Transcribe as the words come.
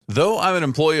Though I'm an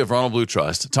employee of Ronald Blue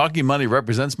Trust, Talking Money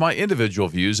represents my individual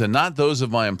views and not those of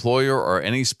my employer or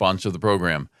any sponsor of the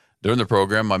program. During the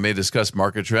program, I may discuss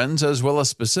market trends as well as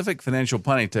specific financial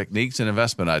planning techniques and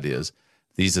investment ideas.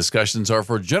 These discussions are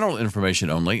for general information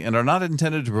only and are not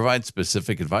intended to provide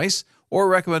specific advice or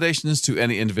recommendations to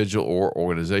any individual or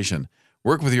organization.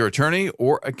 Work with your attorney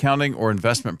or accounting or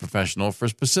investment professional for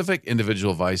specific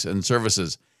individual advice and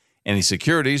services. Any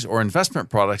securities or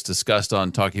investment products discussed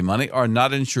on Talking Money are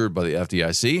not insured by the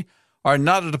FDIC, are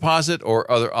not a deposit or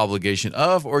other obligation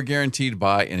of or guaranteed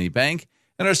by any bank,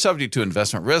 and are subject to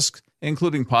investment risks,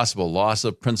 including possible loss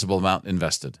of principal amount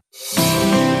invested.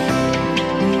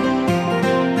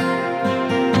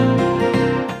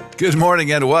 Good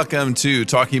morning and welcome to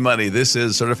Talking Money. This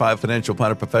is Certified Financial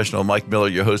Planner Professional Mike Miller,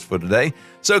 your host for today.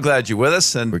 So glad you're with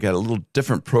us, and we've got a lot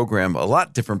different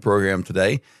program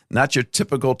today. Not your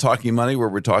typical Talking Money where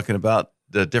we're talking about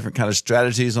the different kind of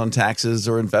strategies on taxes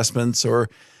or investments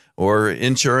or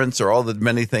insurance or all the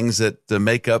many things that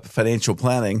make up financial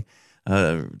planning.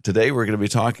 Today we're going to be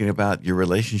talking about your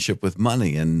relationship with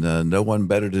money, and no one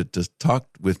better to talk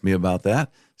with me about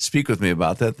that, speak with me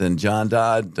about that than John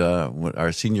Dodd,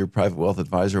 our senior private wealth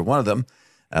advisor, one of them,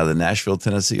 out of the Nashville,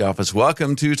 Tennessee office.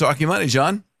 Welcome to Talking Money,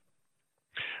 John.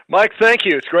 Mike, thank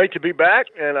you. It's great to be back,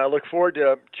 and I look forward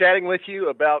to chatting with you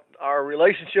about our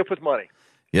relationship with money.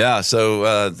 Yeah,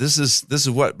 so this is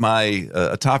what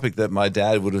a topic that my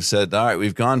dad would have said, all right,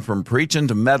 we've gone from preaching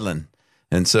to meddling.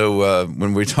 And so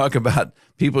when we talk about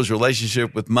people's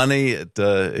relationship with money,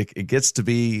 it gets to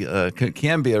be,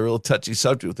 can be a real touchy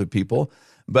subject with people.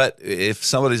 But if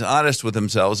somebody's honest with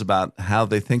themselves about how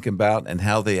they think about and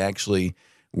how they actually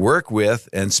work with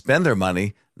and spend their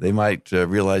money, they might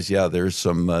realize, yeah, there's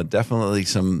definitely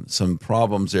some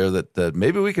problems there that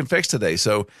maybe we can fix today.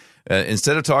 So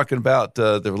instead of talking about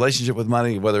the relationship with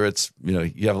money, whether it's,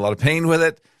 you have a lot of pain with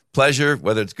it, pleasure,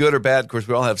 whether it's good or bad, of course,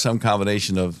 we all have some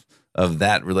combination of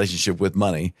that relationship with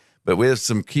money. But we have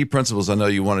some key principles I know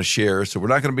you want to share. So we're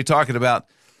not going to be talking about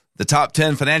the top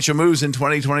 10 financial moves in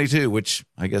 2022, which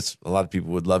I guess a lot of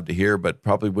people would love to hear, but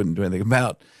probably wouldn't do anything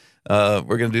about.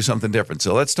 We're going to do something different.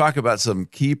 So let's talk about some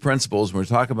key principles when we're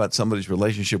talking about somebody's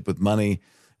relationship with money,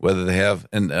 whether they have,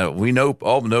 and we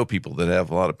all know people that have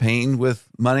a lot of pain with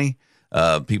money,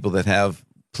 people that have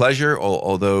pleasure,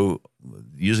 although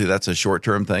usually that's a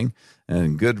short-term thing,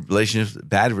 and good relationships,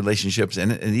 bad relationships,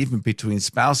 and even between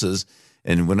spouses.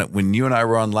 And when you and I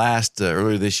were on last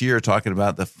earlier this year talking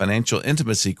about the financial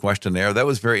intimacy questionnaire, that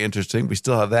was very interesting. We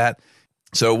still have that.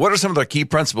 So what are some of the key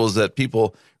principles that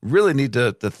people really need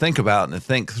to think about and to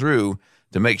think through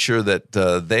to make sure that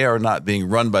they are not being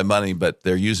run by money, but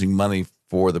they're using money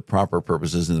for the proper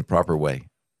purposes in the proper way?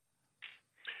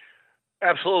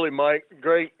 Absolutely, Mike.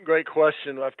 Great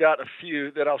question. I've got a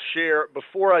few that I'll share.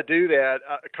 Before I do that,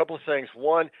 a couple of things.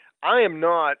 One, I am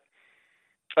not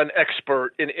an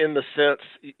expert in the sense,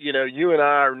 you and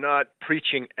I are not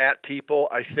preaching at people.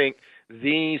 I think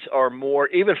these are more,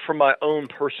 even from my own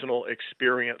personal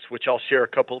experience, which I'll share a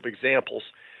couple of examples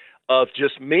of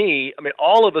just me. I mean,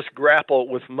 all of us grapple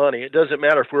with money. It doesn't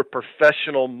matter if we're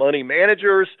professional money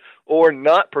managers or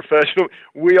not professional.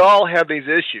 We all have these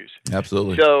issues.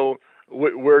 Absolutely. So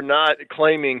we're not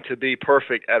claiming to be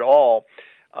perfect at all.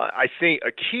 I think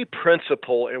a key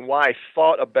principle and why I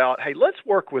thought about, hey, let's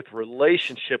work with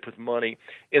relationship with money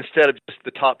instead of just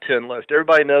the top 10 list.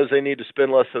 Everybody knows they need to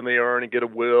spend less than they earn and get a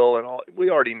will and all. We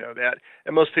already know that.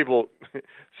 And most people,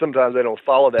 sometimes they don't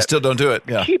follow that. Still don't do it.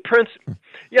 Yeah. A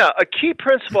key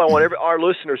principle I want our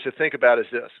listeners to think about is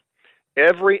this.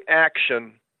 Every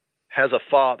action has a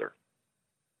father.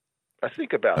 I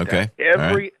think about that.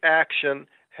 Every action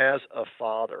has a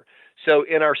father. So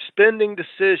in our spending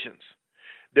decisions,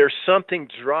 there's something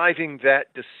driving that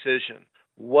decision.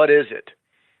 What is it?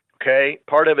 Okay,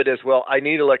 part of it is, well, I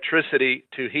need electricity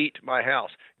to heat my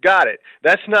house. Got it.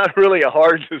 That's not really a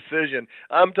hard decision.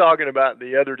 I'm talking about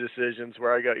the other decisions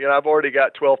where I go, I've already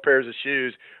got 12 pairs of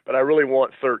shoes, but I really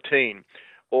want 13.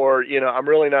 Or, I'm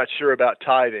really not sure about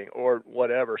tithing or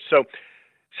whatever. So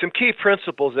some key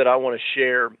principles that I want to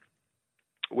share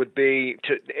would be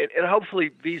and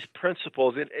hopefully these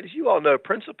principles, and as you all know,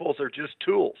 principles are just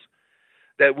tools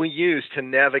that we use to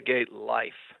navigate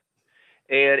life.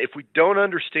 And if we don't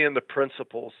understand the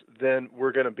principles, then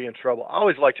we're going to be in trouble. I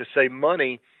always like to say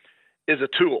money is a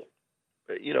tool.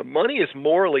 Money is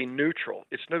morally neutral.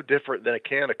 It's no different than a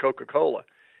can of Coca-Cola.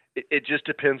 It just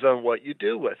depends on what you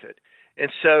do with it.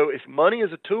 And so if money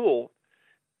is a tool,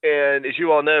 and as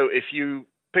you all know, if you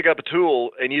pick up a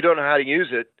tool and you don't know how to use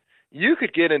it, you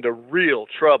could get into real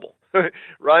trouble.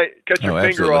 right? Cut your finger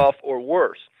absolutely. off or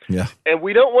worse. Yeah. And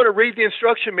we don't want to read the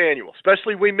instruction manual,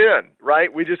 especially we men,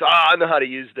 right? We just, I know how to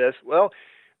use this. Well,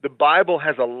 the Bible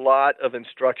has a lot of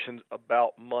instructions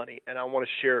about money, and I want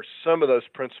to share some of those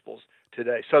principles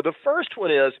today. So the first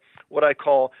one is what I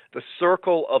call the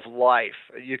circle of life.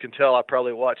 You can tell I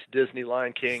probably watched Disney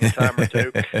Lion King a time or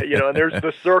two, and there's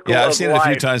the circle of life. Yeah, I've seen it a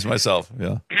few times myself.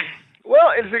 Yeah.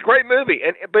 Well, it's a great movie,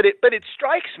 but it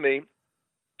strikes me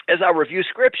as I review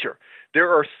Scripture, there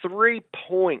are 3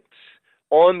 points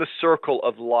on the circle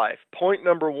of life. Point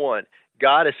number 1,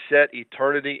 God has set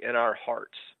eternity in our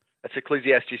hearts. That's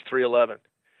Ecclesiastes 3:11.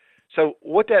 So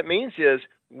what that means is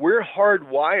we're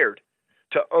hardwired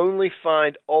to only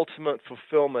find ultimate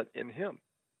fulfillment in Him.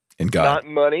 In God. Not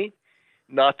money,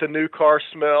 not the new car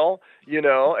smell,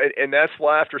 and that's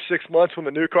why after 6 months when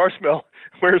the new car smell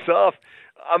wears off,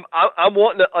 I'm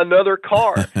wanting another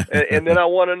car, and then I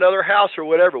want another house or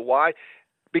whatever. Why?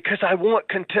 Because I want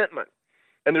contentment.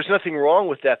 And there's nothing wrong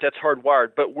with that. That's hardwired.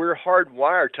 But we're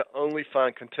hardwired to only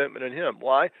find contentment in Him.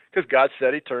 Why? Because God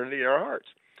set eternity in our hearts.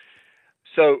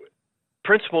 So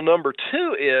principle number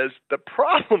 2 is the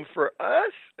problem for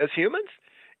us as humans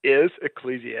is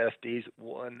Ecclesiastes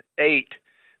 1:8.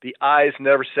 The eye is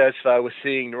never satisfied with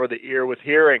seeing, nor the ear with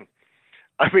hearing.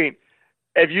 I mean,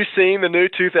 have you seen the new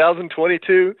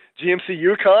 2022 GMC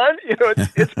Yukon?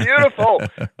 It's beautiful,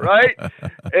 right?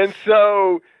 And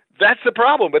so that's the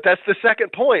problem, but that's the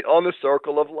second point on the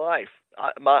circle of life.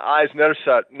 My eyes never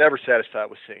satisfied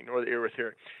with seeing, nor the ear with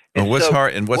hearing. And what's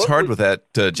hard with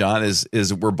that, John,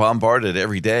 is we're bombarded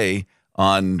every day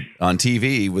on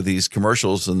TV with these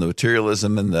commercials and the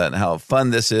materialism and how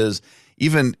fun this is.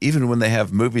 Even when they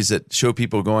have movies that show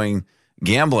people going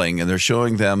gambling and they're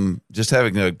showing them just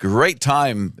having a great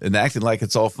time and acting like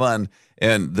it's all fun.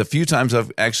 And the few times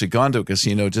I've actually gone to a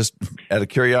casino just out of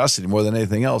curiosity more than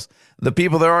anything else, the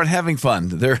people there aren't having fun.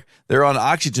 They're on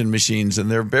oxygen machines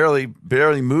and they're barely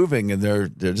moving and they're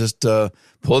just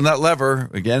pulling that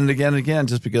lever again and again and again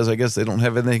just because I guess they don't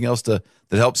have anything else that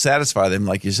helps satisfy them,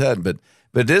 like you said. But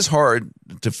it is hard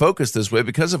to focus this way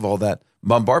because of all that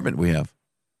bombardment we have.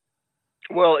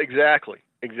 Well, exactly.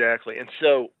 And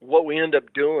so what we end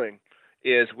up doing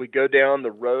is we go down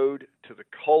the road to the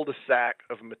cul-de-sac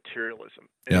of materialism.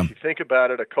 And if you think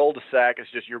about it, a cul-de-sac is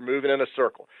just you're moving in a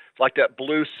circle. It's like that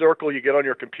blue circle you get on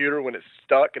your computer when it's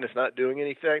stuck and it's not doing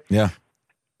anything. Yeah.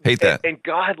 Hate that. And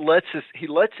God lets us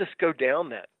go down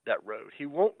that road. He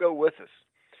won't go with us,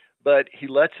 but He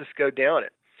lets us go down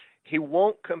it. He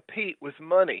won't compete with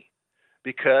money.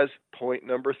 Because point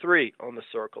number 3 on the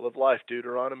circle of life,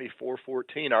 Deuteronomy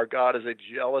 4:14, our God is a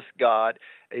jealous God,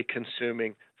 a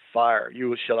consuming fire.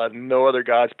 You shall have no other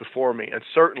gods before me. And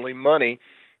certainly money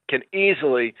can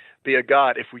easily be a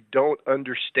god if we don't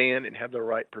understand and have the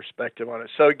right perspective on it.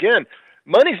 So again,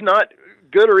 money's not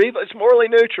good or evil. It's morally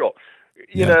neutral.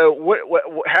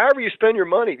 However you spend your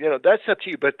money, that's up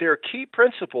to you. But there are key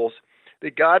principles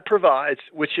that God provides,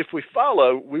 which if we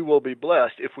follow, we will be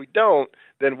blessed. If we don't,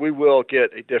 then we will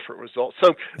get a different result.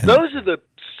 So those are the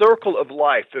circle of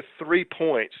life, the 3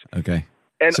 points. Okay.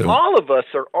 And all of us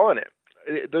are on it.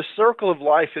 The circle of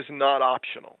life is not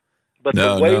optional, but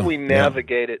the way we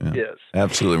navigate it is.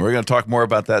 Absolutely. We're going to talk more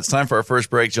about that. It's time for our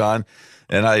first break, John.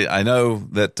 And I know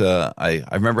that I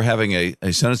remember having a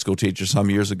Sunday school teacher some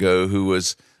years ago who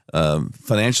was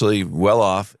financially well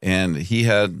off, and he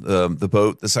had the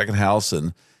boat, the second house,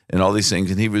 and all these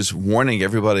things. And he was warning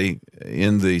everybody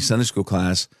in the Sunday school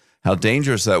class how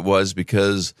dangerous that was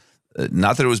because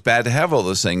not that it was bad to have all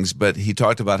those things, but he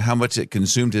talked about how much it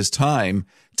consumed his time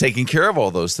taking care of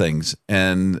all those things.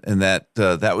 And that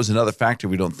was another factor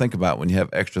we don't think about when you have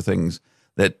extra things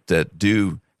that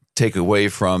do take away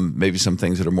from maybe some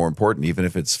things that are more important, even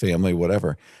if it's family,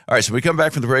 whatever. All right, so we come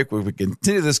back from the break where we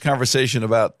continue this conversation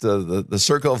about the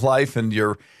circle of life and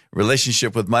your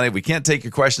relationship with money. We can't take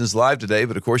your questions live today,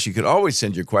 but of course you can always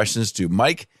send your questions to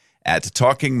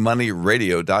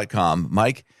Mike@TalkingMoneyRadio.com.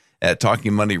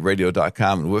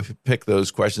 Mike@TalkingMoneyRadio.com, and we'll pick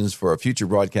those questions for a future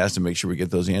broadcast and make sure we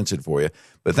get those answered for you.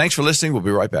 But thanks for listening. We'll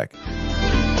be right back.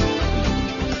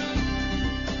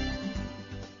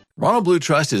 Ronald Blue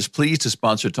Trust is pleased to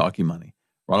sponsor Talking Money.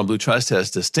 Ronald Blue Trust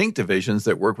has distinct divisions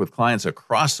that work with clients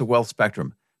across the wealth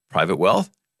spectrum: private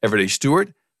wealth, everyday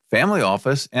steward, family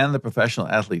office, and the professional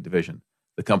athlete division.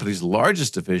 The company's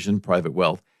largest division, private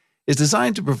wealth, is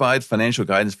designed to provide financial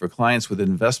guidance for clients with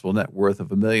an investable net worth of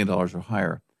 $1 million or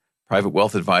higher. Private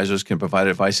wealth advisors can provide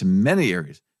advice in many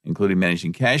areas, including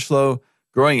managing cash flow,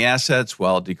 growing assets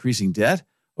while decreasing debt,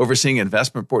 overseeing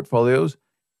investment portfolios,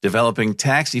 developing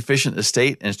tax-efficient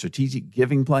estate and strategic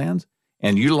giving plans,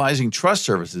 and utilizing trust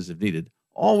services if needed,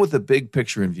 all with the big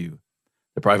picture in view.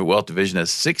 The The Private Wealth Division has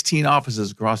 16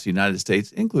 offices across the United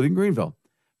States, including Greenville.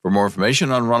 For more information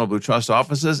on Ronald Blue Trust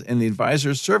offices and the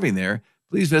advisors serving there,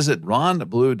 please visit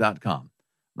ronblue.com.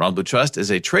 Ronald Blue Trust is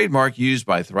a trademark used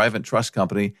by Thrivent Trust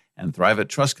Company and Thrivent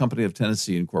Trust Company of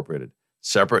Tennessee, Incorporated,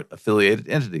 separate affiliated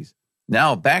entities.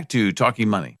 Now back to Talking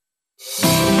Money.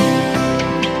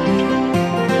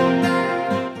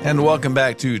 And welcome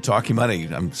back to Talking Money.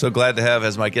 I'm so glad to have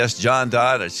as my guest John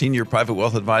Dodd, a senior private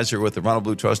wealth advisor with the Ronald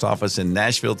Blue Trust office in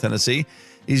Nashville, Tennessee.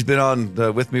 He's been on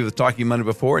with me with Talking Money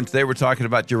before, and today we're talking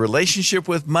about your relationship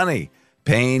with money.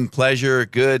 Pain, pleasure,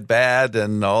 good, bad,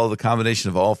 and all the combination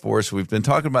of all four. So we've been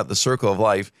talking about the circle of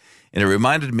life, and it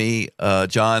reminded me,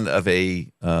 John, of a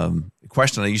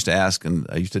question I used to ask, and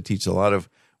I used to teach a lot of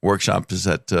workshops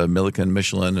at Milliken,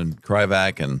 Michelin, and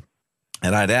Cryovac, and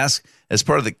I'd ask, as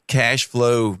part of the cash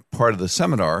flow part of the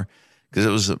seminar, because it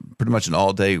was pretty much an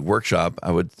all-day workshop,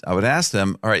 I would ask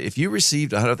them, all right, if you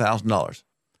received $100,000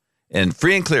 and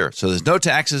free and clear, so there's no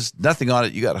taxes, nothing on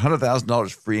it, you got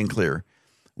 $100,000 free and clear,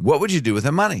 what would you do with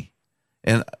the money?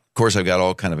 And of course, I've got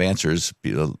all kind of answers.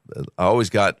 I always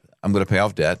got, I'm going to pay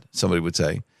off debt, somebody would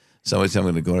say. Somebody would say, I'm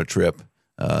going to go on a trip.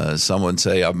 Someone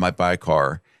say, I might buy a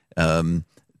car.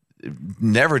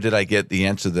 Never did I get the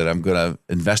answer that I'm going to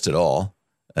invest it all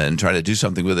and try to do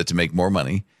something with it to make more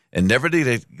money. And never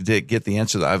did I get the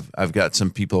answer that I've got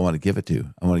some people I want to give it to.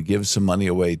 I want to give some money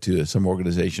away to some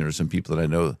organization or some people that I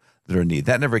know that are in need.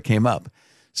 That never came up.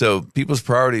 So people's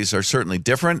priorities are certainly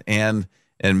different, and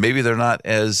maybe they're not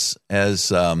as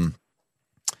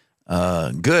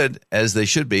good as they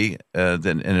should be, and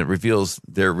it reveals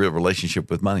their real relationship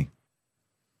with money.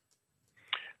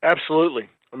 Absolutely.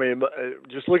 I mean,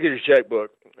 just look at your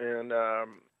checkbook, and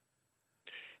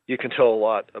you can tell a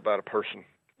lot about a person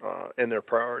and their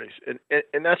priorities.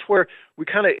 And that's where we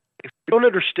kind of, if we don't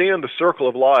understand the circle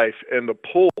of life and the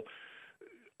pull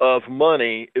of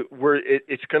money,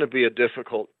 it's going to be a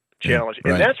difficult challenge.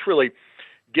 Right. And that's really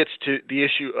gets to the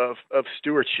issue of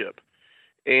stewardship.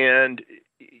 And,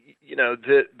 you know,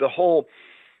 the whole,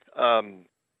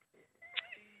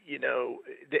 you know,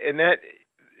 and that,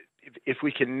 if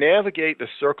we can navigate the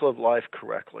circle of life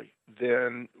correctly,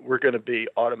 then we're going to be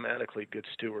automatically good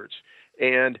stewards.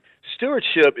 And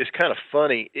stewardship is kind of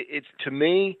funny. It's to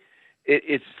me,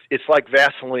 it's like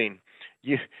Vaseline.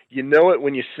 You know it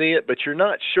when you see it, but you're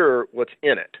not sure what's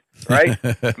in it, right?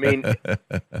 I mean,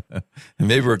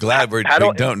 maybe we're glad we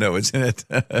don't know what's in it.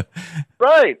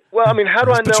 Right. Well, I mean, how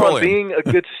do I know petroleum. I'm being a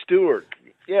good steward?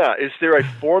 Yeah. Is there a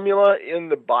formula in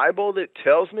the Bible that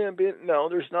tells me I'm being? No,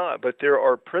 there's not. But there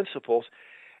are principles.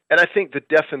 And I think the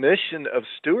definition of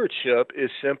stewardship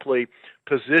is simply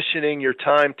positioning your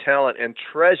time, talent, and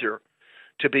treasure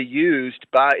to be used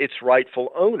by its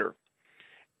rightful owner.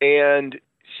 And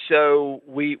so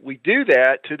we do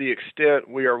that to the extent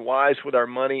we are wise with our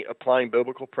money, applying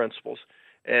biblical principles,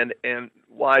 and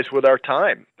wise with our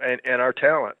time and our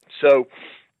talent. So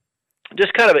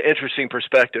just kind of an interesting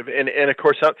perspective. And of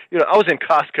course, I was in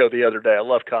Costco the other day. I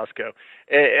love Costco.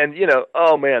 And you know,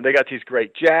 oh man, they got these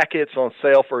great jackets on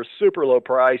sale for a super low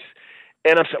price.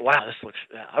 And I'm saying, wow,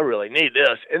 I really need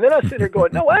this. And then I sit here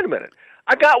going, no, wait a minute.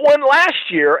 I got one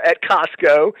last year at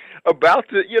Costco about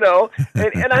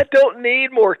and I don't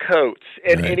need more coats.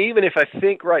 And Right. And even if I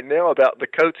think right now about the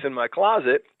coats in my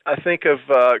closet, I think of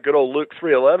good old Luke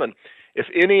 3:11. If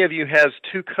any of you has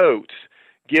two coats,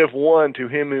 give one to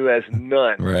him who has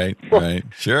none. Right.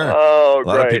 Sure. Oh, a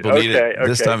lot of great. people need it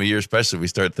this Okay. time of year, especially we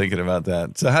start thinking about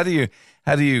that. So how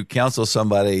do you counsel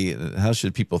somebody? How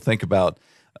should people think about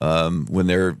when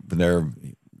they're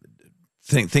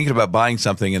thinking about buying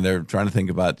something and they're trying to think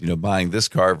about buying this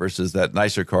car versus that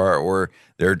nicer car, or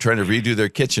they're trying to redo their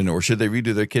kitchen, or should they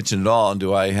redo their kitchen at all? And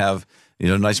do I have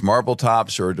nice marble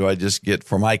tops, or do I just get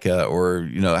Formica, or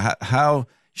how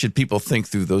should people think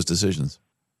through those decisions?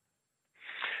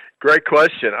 Great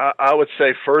question. I would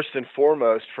say first and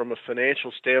foremost, from a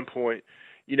financial standpoint,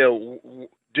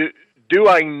 do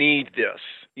I need this?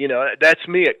 That's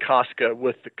me at Costco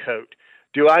with the coat.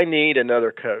 Do I need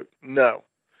another coat? No.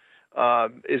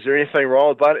 Is there anything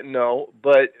wrong about it? No.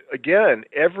 But again,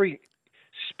 every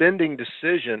spending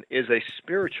decision is a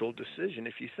spiritual decision.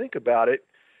 If you think about it,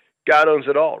 God owns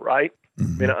it all, right?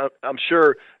 Mm-hmm. I mean, I'm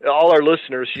sure all our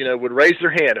listeners, would raise their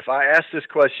hand if I asked this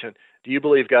question: do you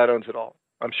believe God owns it all?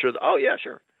 I'm sure oh yeah,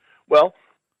 sure. Well,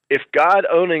 if God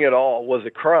owning it all was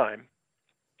a crime,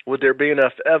 would there be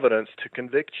enough evidence to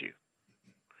convict you?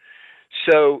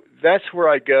 So that's where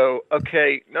I go,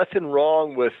 okay, nothing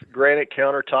wrong with granite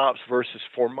countertops versus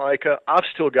Formica. I've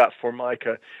still got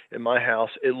Formica in my house.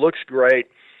 It looks great.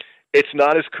 It's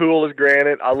not as cool as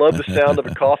granite. I love the sound of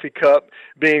a coffee cup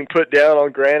being put down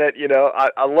on granite.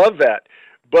 I love that.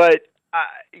 But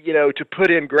to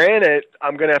put in granite,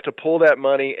 I'm going to have to pull that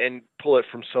money and pull it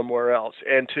from somewhere else.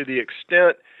 And to the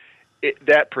extent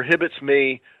that prohibits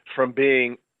me from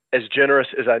being as generous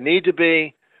as I need to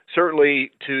be,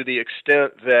 certainly to the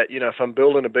extent that, if I'm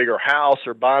building a bigger house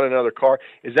or buying another car,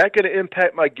 is that going to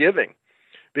impact my giving?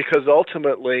 Because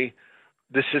ultimately,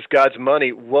 this is God's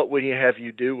money. What would he have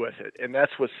you do with it? And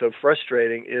that's what's so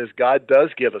frustrating is God does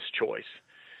give us choice.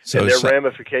 So and there are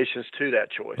ramifications to that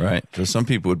choice. Right. So some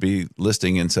people would be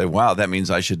listening and say, wow, that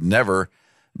means I should never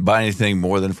buy anything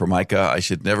more than Formica. I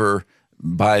should never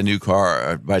buy a new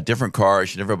car, or buy a different car. I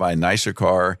should never buy a nicer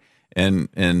car. And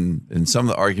some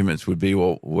of the arguments would be,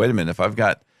 well, wait a minute. If I've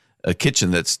got a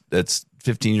kitchen that's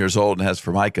 15 years old and has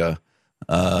Formica,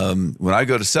 when I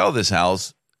go to sell this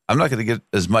house, I'm not going to get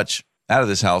as much out of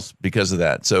this house because of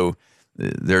that. So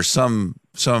there's some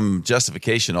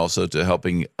justification also to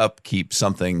helping upkeep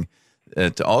something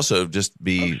to also just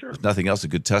be, if nothing else, a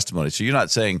good testimony. So you're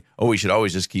not saying, oh, we should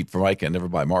always just keep Formica and never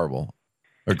buy marble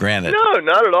or granite. No,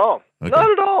 not at all. Okay.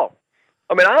 Not at all.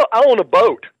 I mean, I own a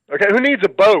boat. Okay, who needs a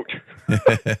boat?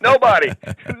 Nobody.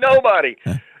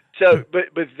 So, but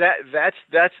that's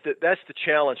the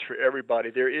challenge for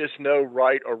everybody. There is no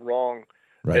right or wrong.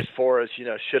 Right. As far as,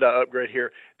 should I upgrade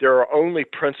here? There are only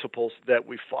principles that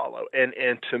we follow. And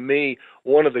to me,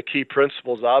 one of the key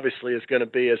principles obviously is going to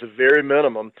be, as a very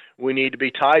minimum, we need to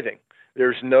be tithing.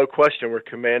 There's no question we're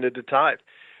commanded to tithe.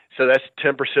 So that's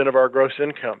 10% of our gross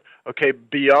income. Okay,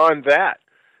 beyond that,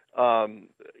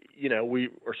 we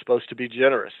are supposed to be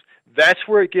generous. That's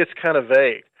where it gets kind of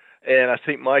vague. And I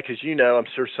think, Mike, as you know, I'm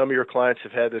sure some of your clients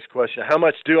have had this question, how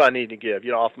much do I need to give,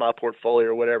 off my portfolio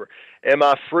or whatever? Am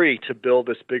I free to build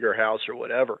this bigger house or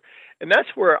whatever? And that's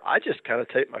where I just kind of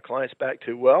take my clients back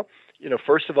to, well,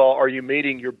 first of all, are you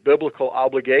meeting your biblical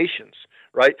obligations,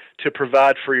 right, to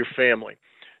provide for your family,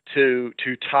 to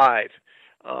tithe?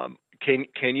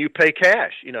 Can you pay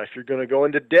cash? If you're going to go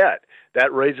into debt,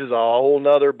 that raises a whole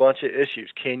nother bunch of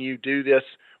issues. Can you do this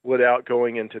without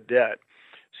going into debt?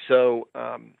 So,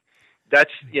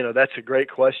 that's a great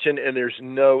question, and there's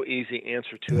no easy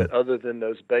answer to it other than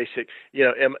those basic,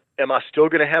 am I still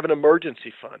going to have an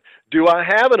emergency fund? Do I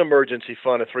have an emergency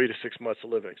fund of 3 to 6 months of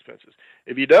living expenses?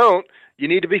 If you don't, you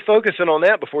need to be focusing on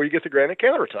that before you get the granite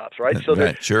countertops, right? So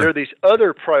there are these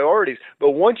other priorities,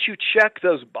 but once you check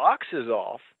those boxes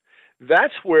off,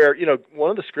 that's where, one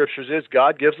of the scriptures is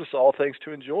God gives us all things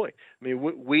to enjoy. I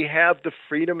mean, we have the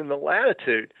freedom and the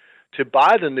latitude to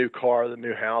buy the new car, the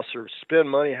new house, or spend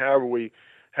money however we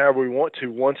want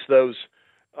to once those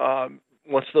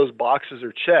boxes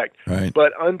are checked. Right.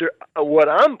 But under what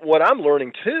I'm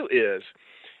learning too is,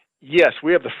 yes,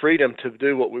 we have the freedom to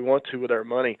do what we want to with our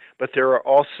money, but there are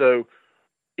also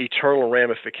eternal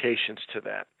ramifications to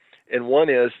that. And one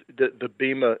is the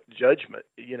Bema judgment.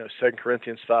 2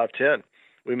 Corinthians 5:10.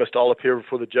 We must all appear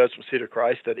before the judgment seat of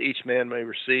Christ, that each man may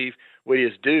receive what he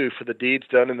is due for the deeds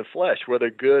done in the flesh,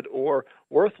 whether good or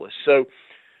worthless. So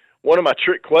one of my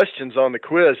trick questions on the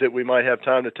quiz that we might have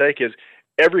time to take is,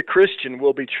 every Christian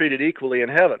will be treated equally in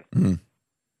heaven. Mm.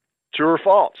 True or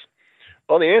false?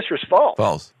 Well, the answer is false.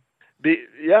 False. We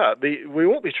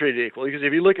won't be treated equally, because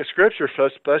if you look at Scripture,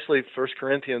 especially 1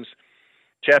 Corinthians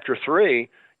chapter 3,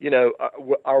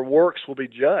 our works will be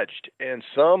judged, and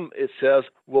some, it says,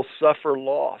 will suffer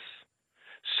loss.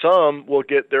 Some will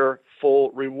get their full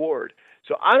reward.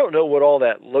 So I don't know what all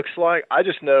that looks like. I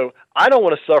just know I don't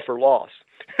want to suffer loss,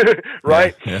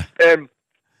 right? Yeah. And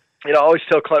I always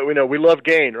tell clients, we love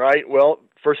gain, right? Well,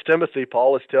 1 Timothy,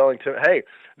 Paul is telling Timothy, hey,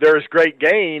 there is great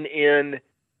gain in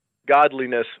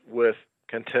godliness with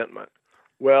contentment.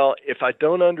 Well, if I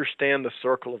don't understand the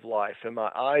circle of life and my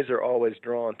eyes are always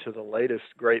drawn to the latest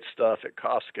great stuff at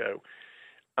Costco,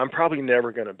 I'm probably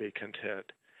never going to be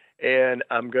content. And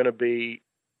I'm going to be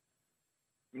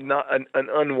not an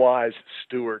unwise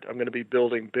steward. I'm going to be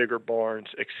building bigger barns,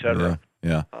 etc.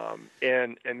 Yeah.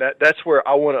 And that's where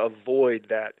I want to avoid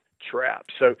that trap.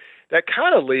 So that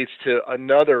kind of leads to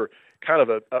another kind of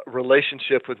a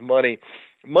relationship with money.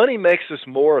 Money makes us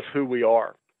more of who we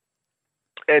are.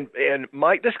 And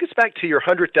Mike, this gets back to your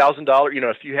 $100,000.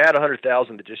 If you had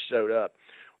 $100,000 that just showed up,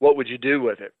 what would you do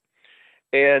with it?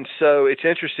 And so it's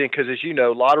interesting because, as you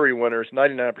know, lottery winners,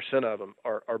 99% of them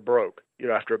are broke,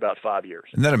 after about 5 years.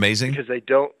 Isn't that amazing? Because they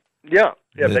don't,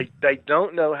 they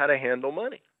don't know how to handle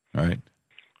money. Right.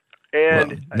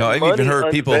 And I've even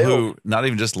heard people who, not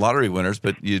even just lottery winners,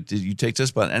 but you take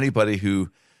just about anybody who,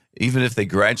 even if they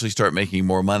gradually start making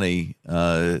more money,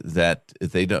 that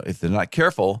if they're not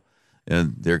careful,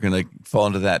 and they're going to fall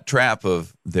into that trap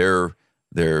of their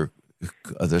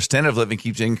standard of living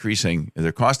keeps increasing,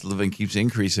 their cost of living keeps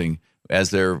increasing, as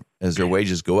their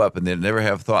wages go up, and they never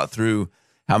have thought through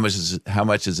how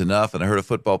much is enough. And I heard a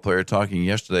football player talking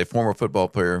yesterday, former football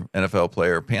player, NFL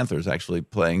player, Panthers actually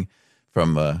playing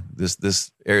from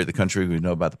this area of the country. We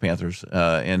know about the Panthers,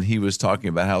 and he was talking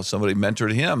about how somebody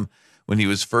mentored him when he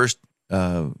was first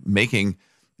making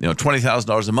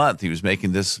 $20,000 a month. He was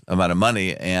making this amount of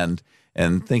money and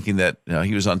thinking that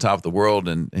he was on top of the world,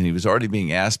 and he was already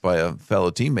being asked by a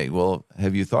fellow teammate, well,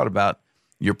 have you thought about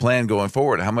your plan going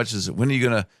forward? How much is it? When are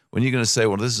you gonna say,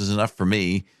 well, this is enough for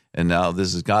me, and now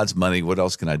this is God's money, what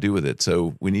else can I do with it?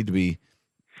 So we need to be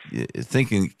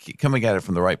thinking, coming at it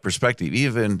from the right perspective.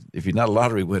 Even if you're not a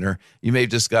lottery winner, you may have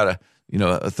just got a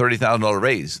 $30,000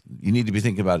 raise. You need to be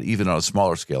thinking about it even on a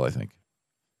smaller scale, I think.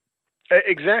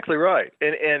 Exactly right.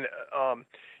 And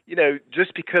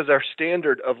just because our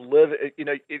standard of living,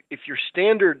 if your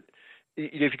standard,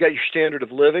 if you got your standard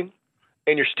of living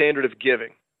and your standard of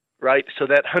giving, right? So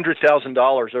that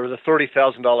 $100,000 or the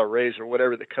 $30,000 raise or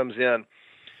whatever that comes in,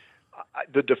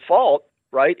 the default,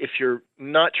 right, if you're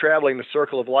not traveling the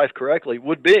circle of life correctly,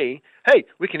 would be, hey,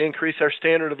 we can increase our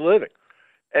standard of living.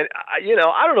 And I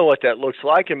don't know what that looks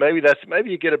like, and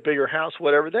maybe you get a bigger house,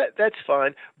 whatever. That's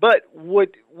fine. But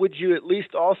would you at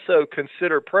least also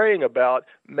consider praying about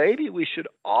maybe we should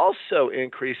also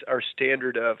increase our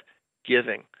standard of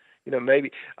giving?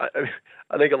 Maybe I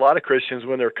think a lot of Christians,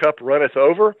 when their cup runneth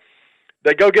over,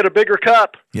 they go get a bigger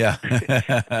cup. Yeah.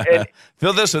 And,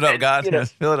 fill this one up, God.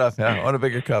 Fill it up. Yeah. I want a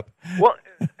bigger cup. Well,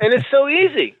 and it's so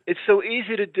easy. It's so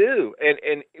easy to do.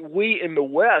 And we in the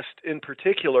West in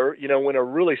particular, when a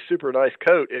really super nice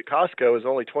coat at Costco is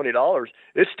only $20,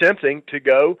 it's tempting to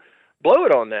go blow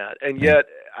it on that. And yet,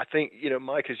 I think,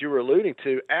 Mike, as you were alluding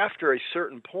to, after a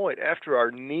certain point, after our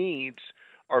needs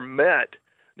are met,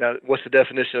 now what's the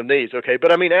definition of needs? Okay,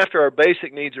 but I mean, after our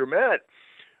basic needs are met,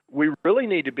 we really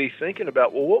need to be thinking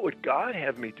about, well, what would God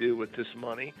have me do with this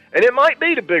money? And it might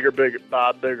be to buy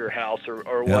a bigger house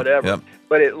or whatever, yep.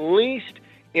 But at least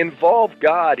involve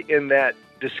God in that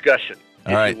discussion,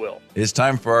 All right. you will. It's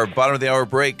time for our bottom of the hour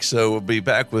break, so we'll be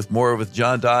back with more with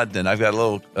John Dodd, and I've got a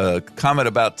little comment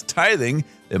about tithing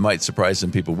that might surprise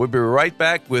some people. We'll be right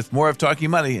back with more of Talking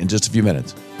Money in just a few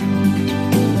minutes.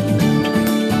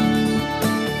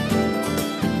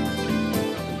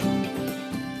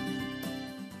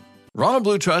 Ronald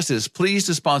Blue Trust is pleased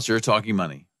to sponsor Talking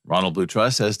Money. Ronald Blue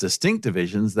Trust has distinct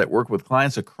divisions that work with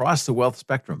clients across the wealth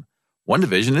spectrum. One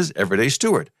division is Everyday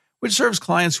Steward, which serves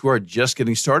clients who are just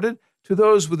getting started to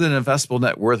those with an investable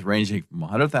net worth ranging from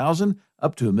 $100,000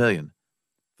 up to $1 million.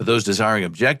 For those desiring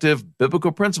objective,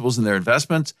 biblical principles in their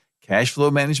investments, cash flow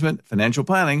management, financial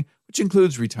planning, which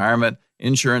includes retirement,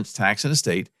 insurance, tax, and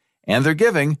estate, and their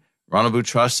giving, Ronald Blue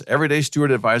Trust's Everyday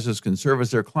Steward advisors can serve as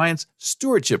their clients'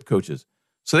 stewardship coaches,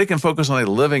 so they can focus on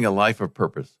living a life of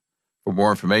purpose. For more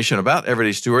information about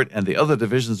Everyday Steward and the other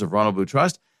divisions of Ronald Blue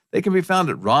Trust, they can be found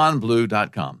at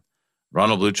ronblue.com.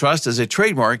 Ronald Blue Trust is a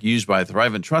trademark used by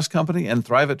Thrivent Trust Company and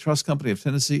Thrivent Trust Company of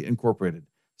Tennessee, Incorporated,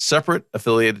 separate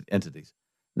affiliated entities.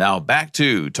 Now back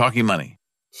to Talking Money.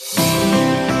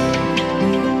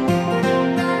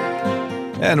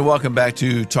 And welcome back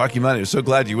to Talking Money. We're so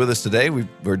glad you're with us today.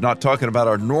 We're not talking about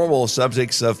our normal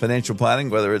subjects of financial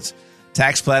planning, whether it's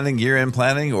tax planning, year-end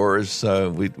planning, or as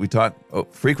we talk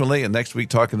frequently, and next week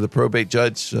talking to the probate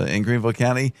judge in Greenville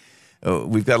County.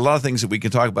 We've got a lot of things that we can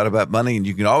talk about money, and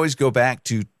you can always go back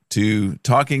to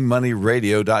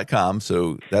talkingmoneyradio.com.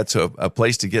 So that's a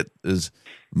place to get as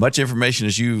much information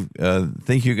as you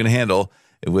think you can handle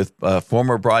with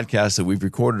former broadcasts that we've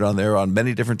recorded on there on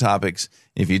many different topics.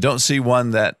 If you don't see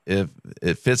one that if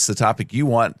it fits the topic you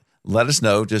want, let us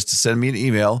know. Just to send me an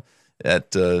email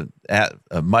at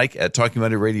Mike at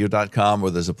talkingmoneyradio.com,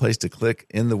 where there's a place to click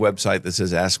in the website that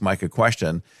says Ask Mike a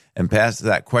Question and pass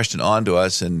that question on to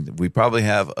us. And we probably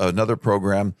have another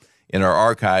program in our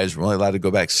archives. We're only allowed to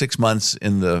go back 6 months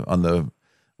on the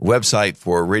website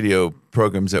for radio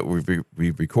programs that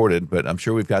we've recorded, but I'm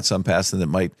sure we've got some past that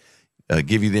might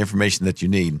give you the information that you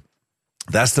need.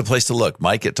 That's the place to look,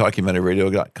 Mike at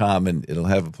talkingmoneyradio.com, and it'll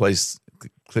have a place,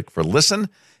 click for listen.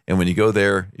 And when you go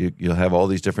there, you'll have all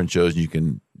these different shows,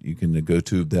 and you can go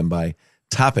to them by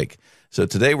topic. So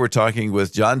today we're talking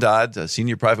with John Dodd, a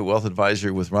senior private wealth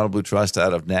advisor with Ronald Blue Trust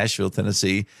out of Nashville,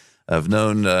 Tennessee. I've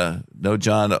known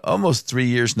John almost 3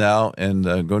 years now, and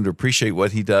going to appreciate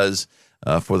what he does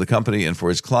for the company and for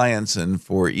his clients, and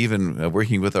for even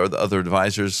working with our other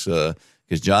advisors.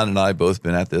 Because John and I both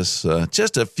been at this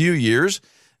just a few years.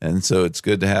 And so it's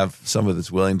good to have someone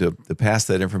that's willing to pass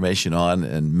that information on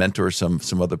and mentor some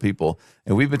other people.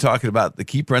 And we've been talking about the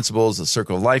key principles, the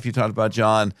circle of life you talked about,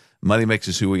 John. Money makes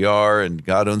us who we are, and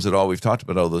God owns it all. We've talked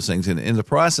about all those things. And in the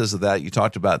process of that, you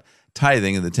talked about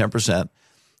tithing and the 10%.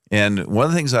 And one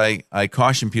of the things I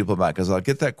caution people about, because I'll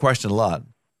get that question a lot,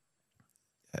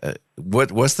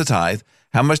 what's the tithe?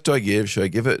 How much do I give? Should I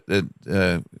give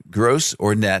it gross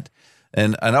or net?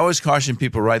 And I always caution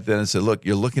people right then and say, look,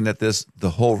 you're looking at this the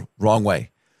whole wrong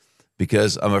way,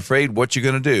 because I'm afraid what you're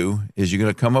going to do is you're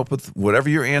going to come up with whatever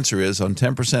your answer is on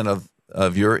 10%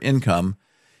 of your income,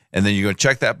 and then you're going to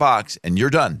check that box and you're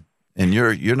done. And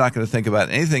you're not going to think about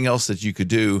anything else that you could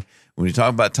do. When you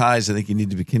talk about tithes, I think you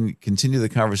need to continue the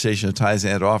conversation of tithes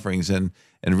and offerings and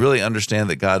really understand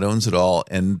that God owns it all,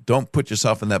 and don't put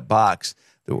yourself in that box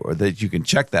or that you can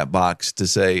check that box to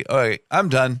say, all right, I'm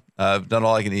done. I've done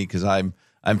all I can eat because I'm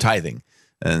tithing.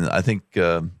 And I think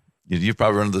you've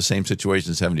probably run into the same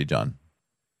situations, haven't you, John?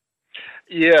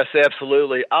 Yes,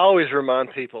 absolutely. I always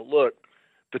remind people, look,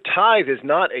 the tithe is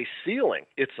not a ceiling.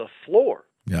 It's a floor.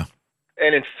 Yeah.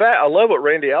 And in fact, I love what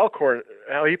Randy Alcorn,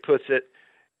 how he puts it.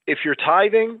 If you're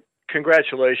tithing,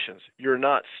 congratulations, you're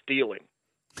not stealing.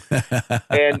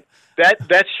 And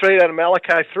that's straight out of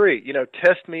Malachi 3.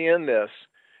 Test me in this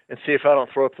and see if I don't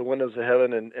throw up the windows of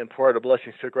heaven and pour out a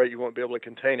blessing so great you won't be able to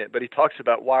contain it. But he talks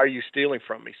about, why are you stealing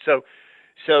from me? So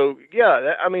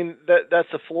yeah,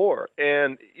 that's the floor.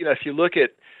 And, if you look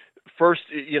at first,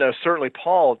 certainly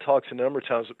Paul talks a number of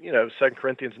times, 2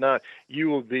 Corinthians 9, you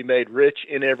will be made rich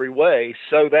in every way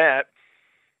so that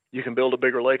you can build a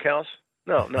bigger lake house.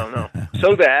 No.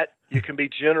 So that you can be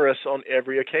generous on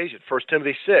every occasion. 1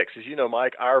 Timothy 6, as you know,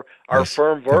 Mike, our yes,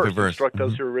 firm verse, instruct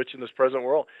those who are rich in this present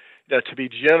world, to be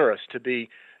generous, to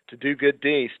do good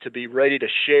deeds, to be ready to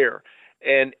share.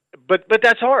 But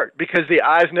that's hard, because the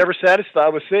eye's never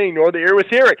satisfied with seeing, nor the ear with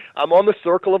hearing. I'm on the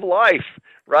circle of life,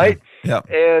 right? Yeah.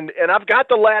 And I've got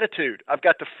the latitude, I've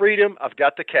got the freedom, I've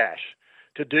got the cash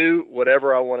to do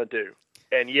whatever I want to do.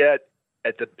 And yet,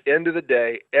 at the end of the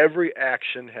day, every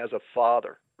action has a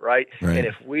father, right? And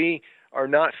if we are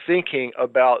not thinking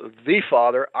about the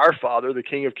Father, our Father, the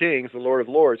King of Kings, the Lord of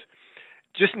Lords,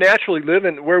 just naturally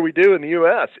living where we do in the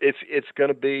U.S., it's going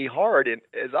to be hard. And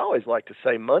as I always like to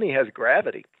say, money has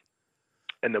gravity.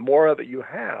 And the more of it you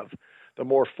have, the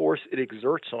more force it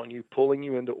exerts on you, pulling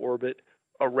you into orbit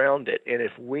around it. And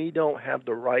if we don't have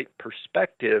the right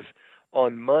perspective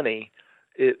on money,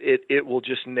 it will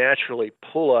just naturally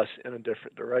pull us in a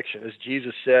different direction. As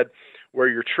Jesus said, where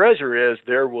your treasure is,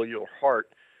 there will your heart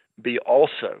be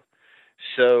also.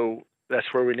 So that's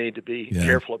where we need to be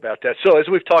careful about that. So as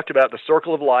we've talked about the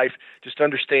circle of life, just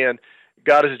understand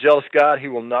God is a jealous God. He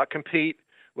will not compete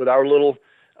with our little,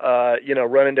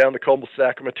 running down the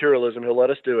cul-de-sac of materialism. He'll let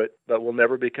us do it, but we'll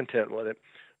never be content with it.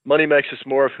 Money makes us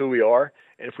more of who we are.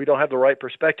 And if we don't have the right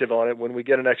perspective on it, when we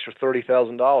get an extra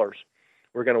 $30,000,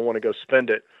 we're going to want to go spend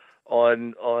it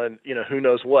on who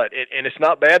knows what. And it's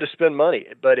not bad to spend money,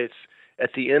 but it's at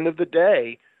the end of the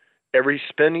day, every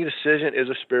spending decision is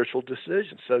a spiritual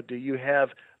decision. So do you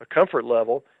have a comfort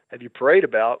level? Have you prayed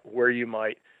about where you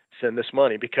might send this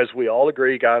money? Because we all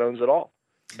agree God owns it all.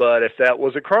 But if that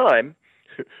was a crime,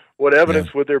 what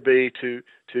evidence would there be to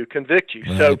convict you?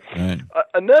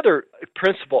 Another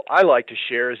principle I like to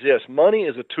share is this. Money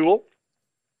is a tool.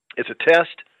 It's a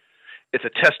test. It's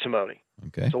a testimony.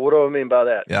 Okay. So what do I mean by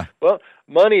that? Yeah. Well,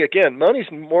 money's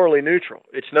morally neutral.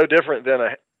 It's no different than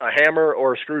a hammer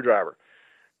or a screwdriver.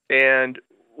 And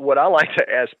what I like to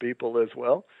ask people is,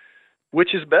 well,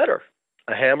 which is better,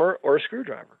 a hammer or a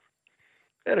screwdriver?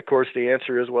 And of course, the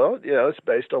answer is, well, it's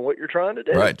based on what you're trying to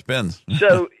do. Right, depends.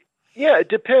 So, yeah, it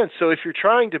depends. So if you're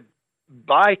trying to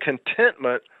buy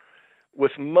contentment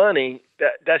with money,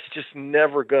 that's just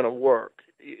never going to work.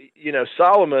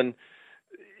 Solomon,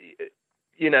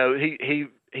 he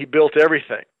built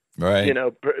everything. Right.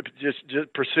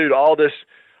 Just pursued all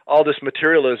this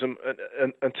materialism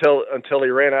until he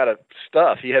ran out of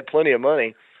stuff. He had plenty of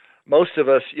money. Most of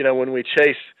us, when we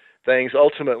chase things,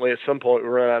 ultimately at some point we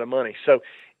run out of money. So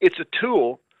it's a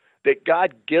tool that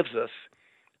God gives us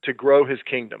to grow His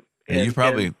kingdom. And you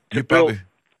probably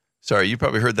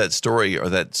heard that story or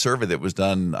that survey that was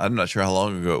done. I'm not sure how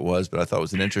long ago it was, but I thought it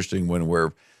was an interesting one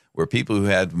where people who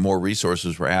had more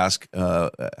resources were asked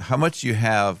how much you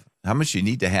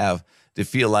need to have to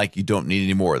feel like you don't need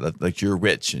any more, like you're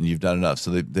rich and you've done enough.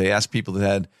 So they asked people that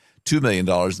had $2 million,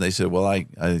 and they said, well, I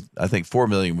think $4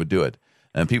 million would do it.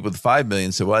 And people with $5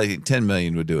 million said, well, I think $10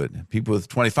 million would do it. People with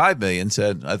 $25 million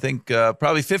said, I think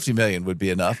probably $50 million would be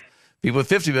enough. People with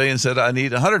 $50 million said, I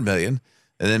need $100 million.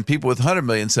 And then people with $100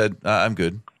 million said, I'm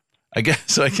good.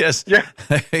 Yeah.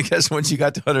 I guess once you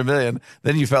got to 100 million,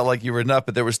 then you felt like you were enough,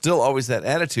 but there was still always that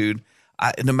attitude.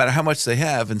 No matter how much they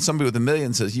have, and somebody with $1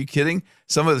 million says, "You kidding?"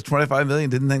 Somebody with 25 million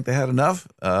didn't think they had enough.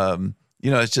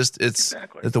 It's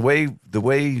exactly. the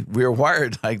way we're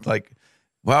wired. Like,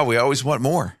 wow, we always want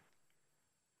more.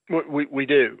 We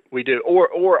do.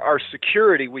 Or our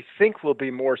security, we think will be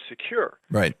more secure,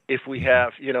 right? If we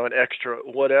have an extra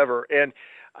whatever. And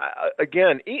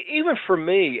again, even for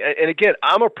me, and again,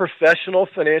 I'm a professional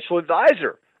financial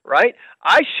advisor, right?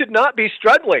 I should not be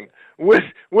struggling with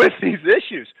these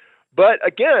issues. But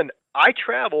again, I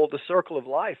travel the circle of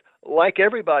life like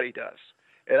everybody does.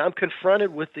 And I'm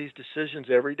confronted with these decisions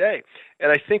every day. And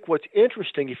I think what's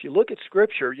interesting, if you look at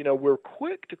Scripture, we're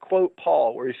quick to quote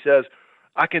Paul where he says,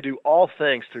 "I can do all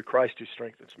things through Christ who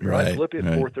strengthens me." Right? Philippians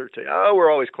 4:13. Oh,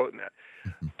 we're always quoting that.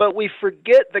 But we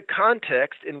forget the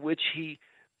context in which he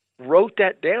wrote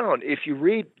that down. If you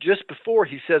read just before,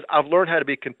 he says, "I've learned how to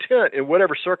be content in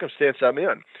whatever circumstance I'm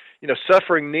in,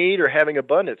 suffering, need, or having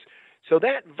abundance." So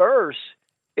that verse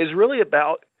is really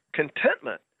about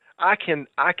contentment. I can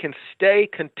stay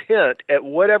content at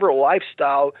whatever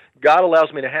lifestyle God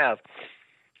allows me to have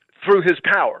through His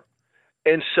power.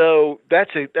 And so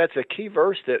that's a key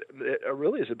verse that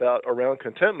really is around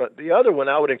contentment. The other one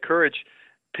I would encourage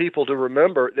people to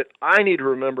remember, that I need to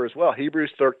remember as well,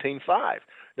 Hebrews 13:5.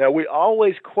 Now we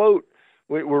always quote,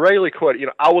 we regularly quote,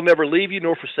 "I will never leave you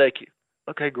nor forsake you."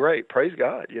 Okay, great, praise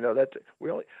God.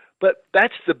 But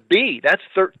that's the B. That's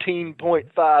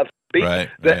 13.5B. Right,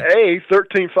 the A,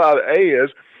 13.5A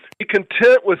is, be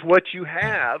content with what you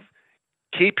have.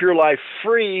 Keep your life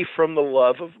free from the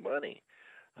love of money.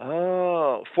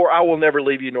 Oh, for I will never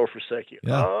leave you nor forsake you.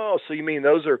 Yeah. Oh, so you mean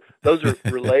those are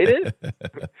related?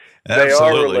 They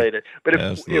are related. But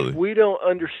if we don't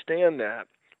understand that,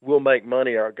 we'll make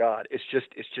money our God. It's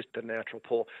just the natural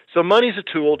pull. So money's a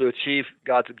tool to achieve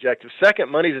God's objective.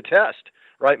 Second, money's a test.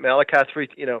 Right, Malachi 3,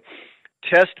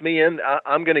 test me and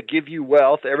I'm going to give you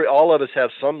wealth. All of us have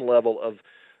some level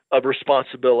of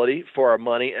responsibility for our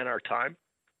money and our time.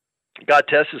 God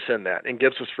tests us in that and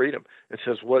gives us freedom and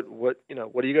says, what are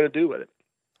you going to do with it?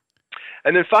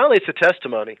 And then finally, it's a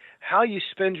testimony. How you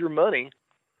spend your money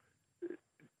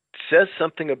says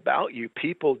something about you.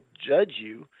 People judge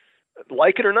you,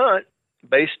 like it or not,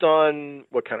 based on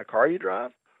what kind of car you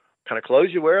drive, what kind of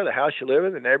clothes you wear, the house you live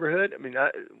in, the neighborhood. I mean,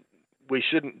 we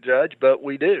shouldn't judge, but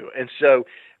we do. And so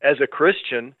as a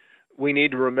Christian, we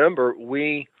need to remember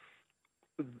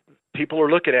people are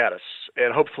looking at us,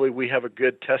 and hopefully we have a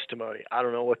good testimony. I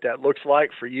don't know what that looks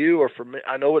like for you or for me.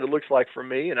 I know what it looks like for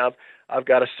me, and I've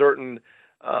got a certain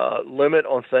limit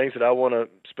on things that I want to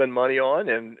spend money on.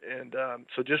 And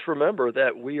so just remember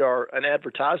that we are an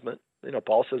advertisement.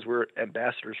 Paul says we're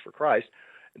ambassadors for Christ.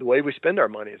 The way we spend our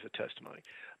money is a testimony.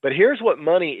 But here's what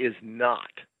money is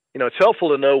not. It's helpful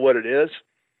to know what it is,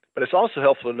 but it's also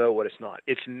helpful to know what it's not.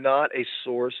 It's not a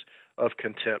source of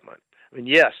contentment. I mean,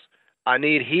 yes, I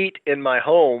need heat in my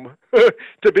home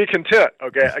to be content.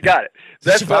 Okay, I got it.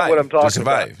 That's not what I'm talking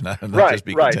about. Not right, just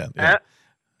be content. Yeah.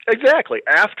 Exactly.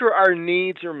 After our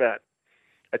needs are met,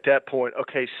 at that point,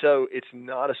 okay, so it's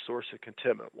not a source of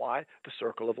contentment. Why? The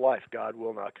circle of life. God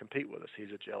will not compete with us.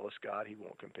 He's a jealous God. He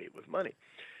won't compete with money.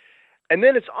 And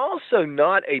then it's also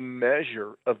not a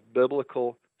measure of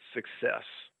biblical success.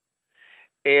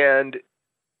 And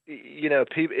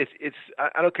people, it's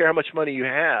I don't care how much money you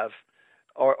have.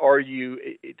 Are you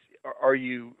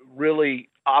really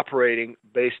operating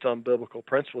based on biblical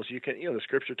principles? You can, the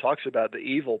Scripture talks about the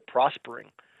evil prospering.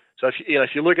 So if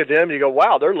you look at them, you go,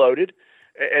 wow, they're loaded,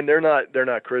 and they're not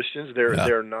Christians.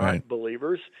 They're not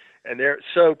believers, and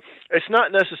so it's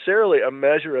not necessarily a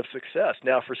measure of success.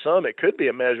 Now, for some, it could be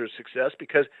a measure of success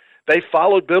because they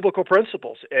followed biblical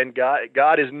principles, and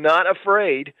God is not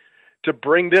afraid to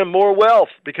bring them more wealth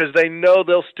because they know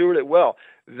they'll steward it well.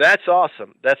 That's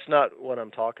awesome. That's not what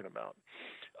I'm talking about.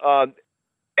 And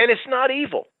it's not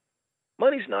evil.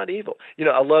 Money's not evil.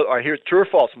 I hear true or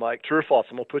false, Mike. True or false.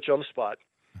 I'm going to put you on the spot.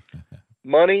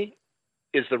 Money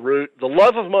is the root. The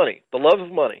love of money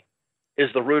is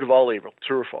the root of all evil.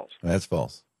 True or false? That's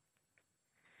false.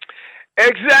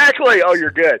 Exactly. Oh,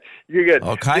 you're good. You're good.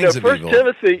 All kinds of evil. 1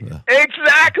 Timothy.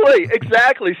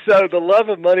 Exactly. So the love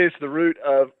of money is the root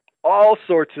of all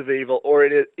sorts of evil, or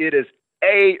it is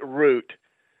a root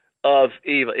of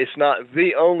evil. It's not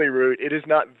the only root. It is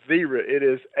not the root. It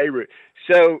is a root.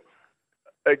 So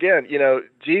again,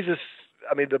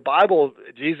 the Bible,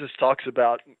 Jesus talks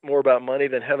more about money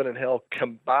than heaven and hell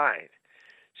combined.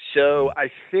 So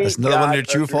I think that's another one of your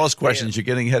true false questions. You're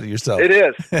getting ahead of yourself. It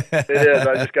is.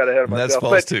 I just got ahead of myself. That's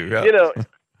false too. Yeah.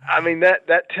 I mean,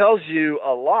 that tells you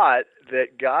a lot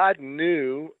that God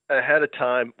knew ahead of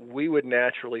time we would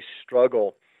naturally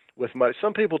struggle with money.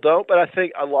 Some people don't, but I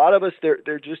think a lot of us, they're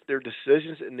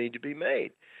decisions that need to be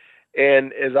made.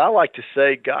 And as I like to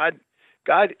say, God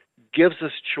gives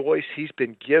us choice. He's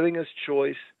been giving us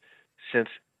choice since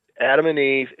Adam and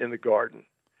Eve in the garden.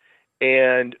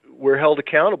 And we're held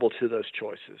accountable to those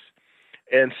choices.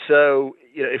 And so,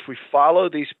 if we follow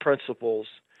these principles,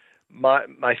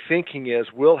 my thinking is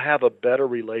we'll have a better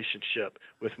relationship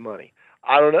with money.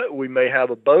 I don't know. We may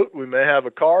have a boat. We may have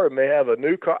a car. We may have a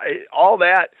new car. All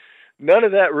that, none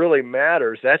of that really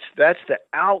matters. That's the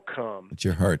outcome. It's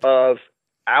your heart of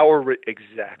our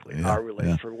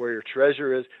relation. For where your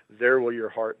treasure is, there will your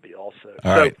heart be also.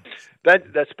 All right.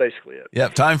 That's basically it. Yeah.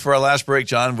 Time for our last break,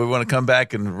 John. We want to come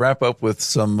back and wrap up with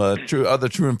some other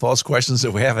true and false questions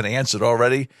that we haven't answered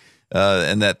already.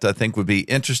 And that I think would be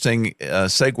interesting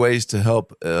segues to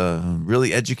help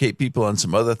really educate people on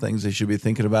some other things they should be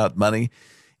thinking about money.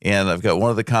 And I've got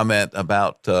one other comment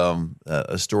about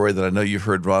a story that I know you've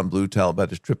heard Ron Blue tell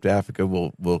about his trip to Africa.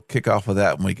 We'll kick off with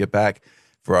that when we get back.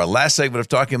 For our last segment of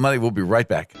Talking Money, we'll be right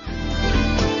back.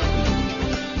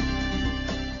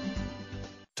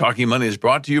 Talking Money is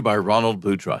brought to you by Ronald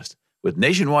Blue Trust. With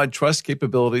nationwide trust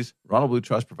capabilities, Ronald Blue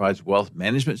Trust provides wealth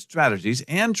management strategies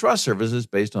and trust services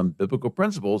based on biblical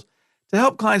principles to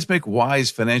help clients make wise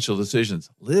financial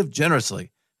decisions, live generously,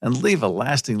 and leave a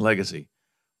lasting legacy.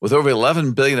 With over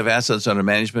 $11 billion of assets under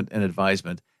management and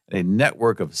advisement and a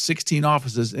network of 16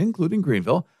 offices, including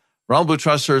Greenville, Ronald Blue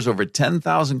Trust serves over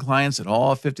 10,000 clients in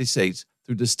all 50 states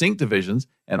through distinct divisions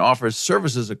and offers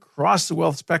services across the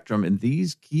wealth spectrum in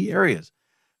these key areas: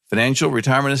 financial,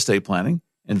 retirement, estate planning,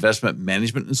 investment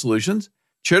management and solutions,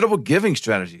 charitable giving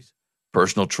strategies,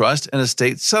 personal trust and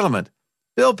estate settlement,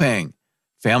 bill paying,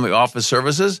 family office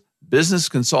services, business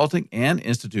consulting, and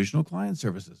institutional client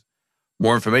services.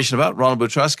 More information about Ronald Blue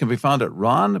Trust can be found at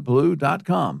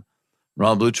ronblue.com.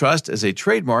 Ronald Blue Trust is a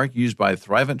trademark used by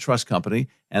Thrivent Trust Company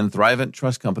and Thrivent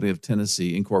Trust Company of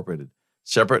Tennessee, Incorporated,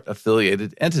 separate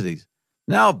affiliated entities.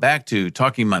 Now back to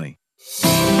Talking Money.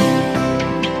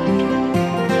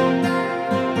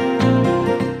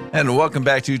 And welcome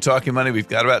back to Talking Money. We've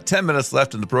got about 10 minutes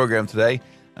left in the program today.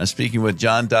 I'm speaking with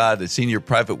John Dodd, a senior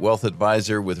private wealth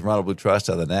advisor with Ronald Blue Trust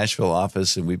out of the Nashville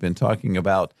office, and we've been talking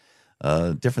about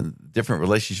different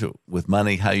relationship with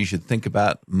money, how you should think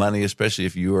about money, especially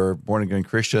if you are a born-again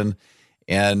Christian.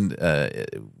 And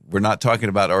we're not talking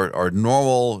about our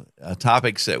normal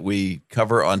topics that we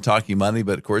cover on Talking Money,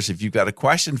 but of course, if you've got a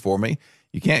question for me,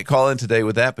 you can't call in today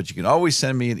with that, but you can always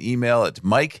send me an email at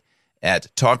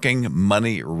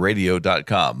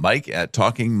mike@talkingmoneyradio.com,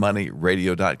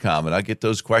 mike@talkingmoneyradio.com, and I'll get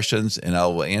those questions and I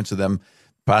will answer them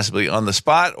possibly on the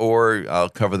spot, or I'll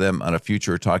cover them on a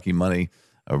future Talking Money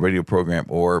radio program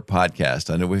or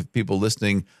podcast. I know we have people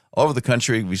listening all over the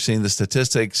country. We've seen the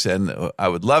statistics, and I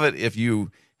would love it if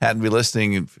you hadn't been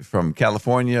listening from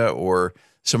California or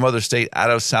some other state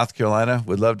out of South Carolina.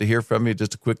 Would love to hear from you.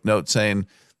 Just a quick note saying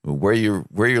where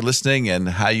you're listening and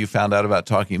how you found out about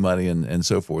Talking Money and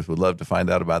so forth. Would love to find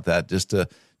out about that just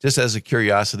as a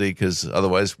curiosity, because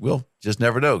otherwise we'll just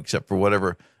never know, except for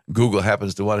whatever Google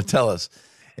happens to want to tell us.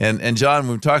 And John,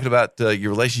 we're talking about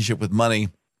your relationship with money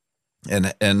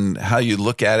and how you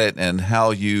look at it and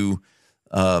how you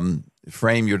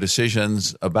frame your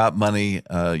decisions about money.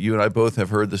 You and I both have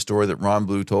heard the story that Ron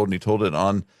Blue told, and he told it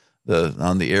on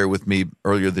the air with me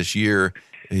earlier this year.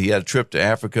 He had a trip to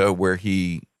Africa where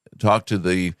he talked to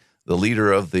the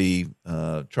leader of the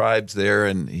tribes there,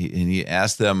 and he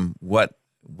asked them what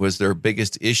was their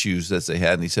biggest issues that they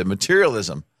had, and he said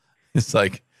materialism. It's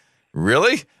like,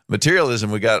 really?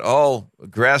 Materialism? We got all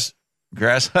grass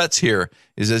huts here.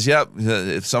 He says, yep,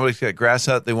 if somebody's got a grass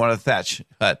hut, they want a thatch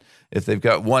hut. If they've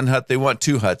got one hut, they want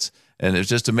two huts. And it's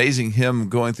just amazing him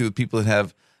going through people that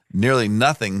have nearly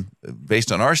nothing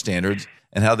based on our standards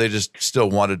and how they just still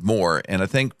wanted more. And I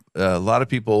think a lot of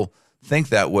people think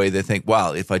that way. They think,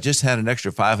 wow, if I just had an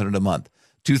extra $500 a month,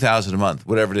 $2,000 a month,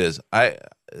 whatever it is,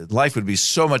 life would be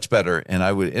so much better.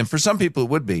 And for some people it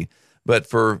would be. But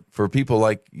for people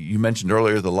like you mentioned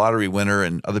earlier, the lottery winner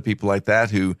and other people like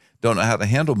that who don't know how to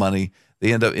handle money,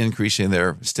 they end up increasing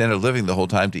their standard of living the whole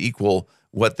time to equal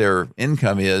what their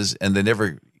income is, and they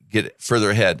never get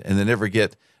further ahead, and they never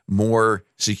get more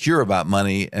secure about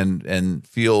money and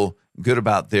feel good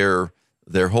about their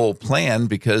whole plan,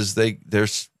 because they're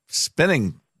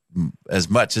spending as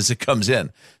much as it comes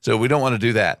in. So we don't want to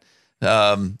do that.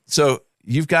 So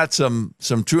you've got some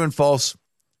true and false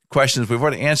questions. We've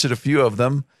already answered a few of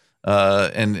them.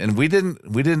 And we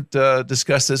didn't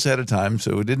discuss this ahead of time,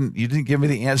 so you didn't give me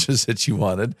the answers that you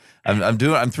wanted.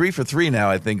 I'm 3 for 3 now,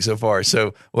 I think, so far.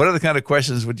 So what other kind of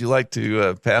questions would you like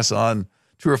to pass on,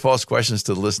 true or false questions,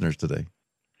 to the listeners today?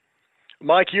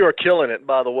 Mike, you are killing it,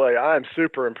 by the way. I am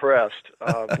super impressed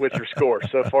with your score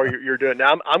so far. You're doing.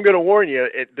 Now, I'm going to warn you.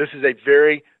 This is a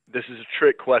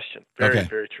trick question. Very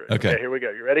trick. Okay, here we go.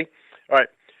 You ready? All right.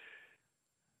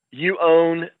 You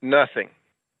own nothing.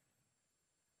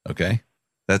 Okay,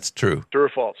 that's true. True or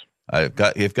false?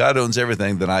 If God owns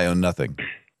everything, then I own nothing.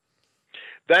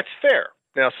 That's fair.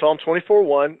 Now, Psalm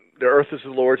 24:1, the earth is the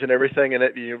Lord's and everything in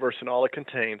it, the universe and all it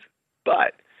contains.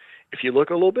 But if you look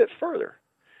a little bit further,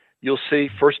 you'll see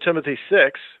 1 Timothy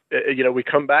 6, we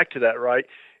come back to that, right?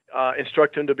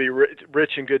 Instruct them to be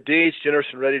rich in good deeds, generous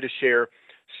and ready to share,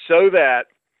 so that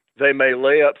they may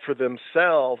lay up for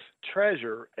themselves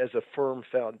treasure as a firm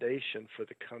foundation for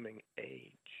the coming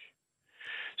age.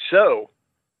 So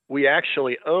we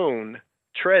actually own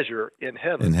treasure in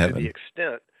heaven. To the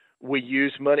extent we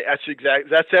use money.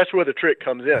 That's where the trick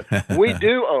comes in. We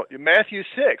do own. Matthew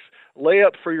 6, lay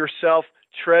up for yourself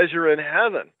treasure in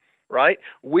heaven, right?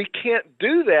 We can't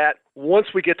do that once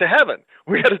we get to heaven.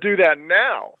 We got to do that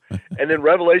now. And then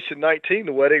Revelation 19,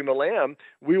 the wedding of the Lamb,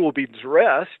 we will be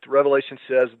dressed, Revelation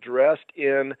says, dressed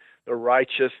in the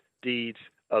righteous deeds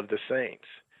of the saints.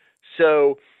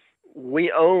 So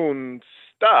we own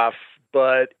stuff,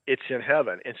 but it's in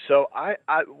heaven. And so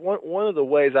one of the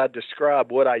ways I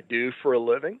describe what I do for a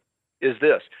living is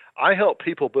this. I help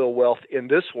people build wealth in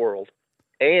this world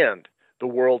and the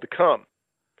world to come.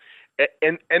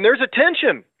 And there's a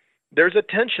tension. There's a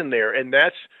tension there, and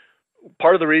that's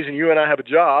part of the reason you and I have a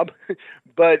job.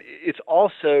 But it's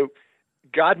also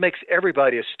God makes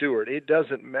everybody a steward. It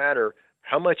doesn't matter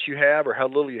how much you have or how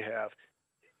little you have.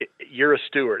 You're a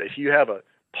steward. If you have a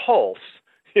pulse,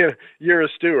 you're a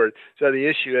steward. So the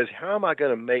issue is, how am I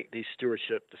going to make these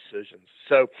stewardship decisions?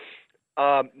 So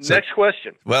next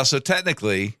question. Well, so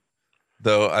technically,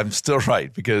 though, I'm still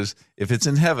right, because if it's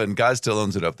in heaven, God still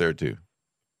owns it up there too.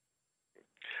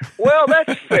 Well,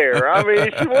 that's fair. I mean,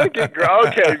 if you want to get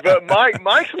okay, but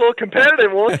Mike's a little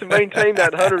competitive, wants to maintain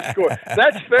that 100 score.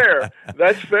 That's fair.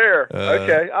 That's fair.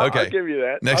 Okay, I'll give you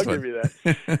that. Give you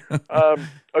that.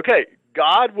 Okay,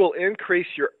 God will increase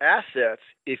your assets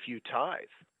if you tithe.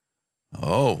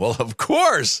 Oh, well, of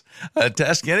course. To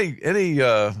ask any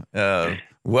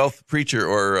wealth preacher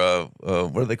or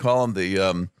what do they call them?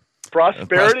 The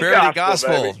prosperity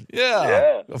gospel.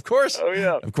 Yeah, of course. Oh,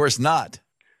 yeah. Of course not.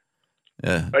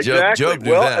 Yeah, exactly. Job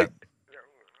knew that.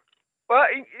 Well,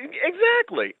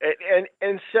 exactly,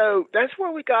 and so that's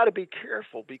where we got to be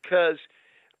careful, because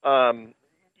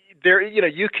there,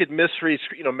 you could misread,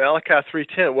 Malachi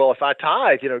 3:10. Well, if I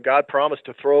tithe, God promised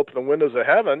to throw open the windows of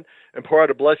heaven and pour out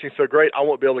a blessing so great I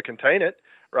won't be able to contain it,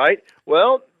 right?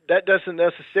 Well, that doesn't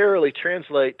necessarily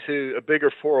translate to a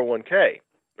bigger 401k,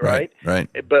 right? Right.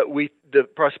 But the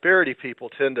prosperity people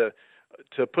tend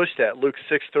to push that. Luke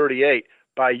 6:38.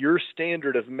 By your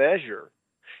standard of measure,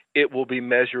 it will be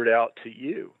measured out to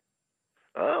you.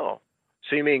 Oh,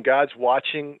 so you mean God's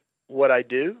watching what I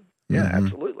do? Yeah,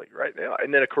 absolutely, right now.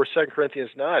 And then, of course, 2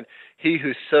 Corinthians 9, he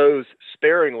who sows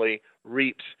sparingly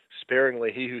reaps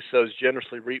sparingly. He who sows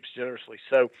generously reaps generously.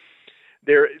 So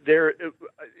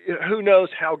who knows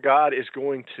how God is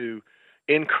going to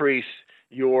increase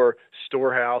your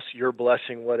storehouse, your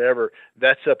blessing, whatever.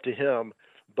 That's up to him.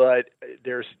 But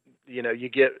there's,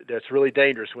 that's really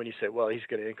dangerous when you say, well, he's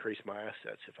going to increase my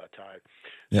assets if I tithe.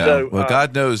 Yeah. So, well,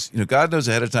 God knows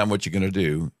ahead of time what you're going to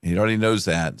do. He already knows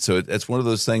that. So it's one of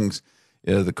those things,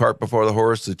 the cart before the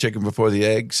horse, the chicken before the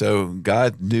egg. So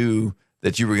God knew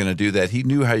that you were going to do that. He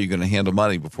knew how you're going to handle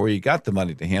money before you got the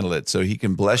money to handle it. So he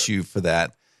can bless you for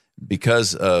that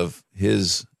because of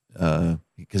his,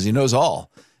 because he knows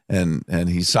all. And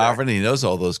he's sovereign. And he knows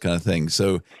all those kind of things.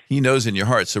 So he knows in your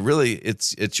heart. So really,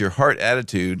 it's your heart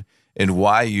attitude and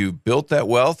why you built that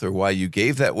wealth or why you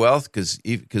gave that wealth.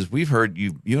 Because we've heard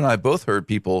you and I both heard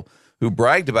people who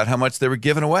bragged about how much they were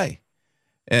giving away,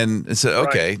 and said,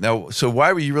 okay, now, so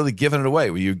why were you really giving it away?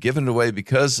 Were you giving it away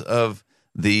because of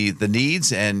the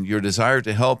needs and your desire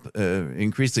to help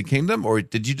increase the kingdom, or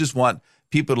did you just want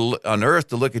people on earth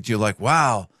to look at you like,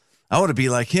 wow, I want to be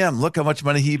like him. Look how much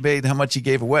money he made, how much he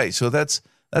gave away. So that's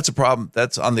a problem.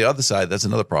 That's on the other side. That's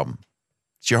another problem.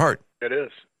 It's your heart. It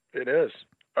is.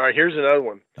 All right, here's another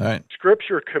one. All right.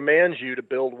 Scripture commands you to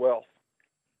build wealth.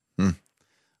 Well,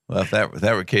 if that were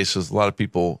the case, there's a lot of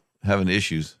people having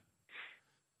issues.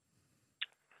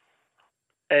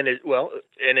 And as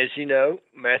you know,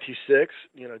 Matthew 6,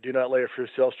 do not lay up for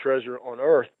yourselves treasure on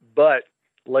earth. But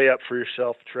lay up for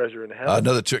yourself a treasure in heaven.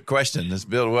 Another trick question. Let's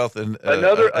build wealth and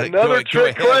another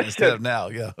trick question instead of now.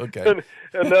 Yeah, okay.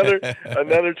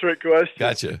 another trick question.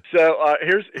 Gotcha. So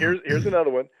here's another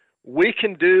one. We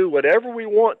can do whatever we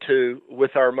want to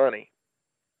with our money.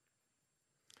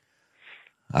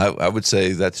 I would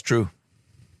say that's true.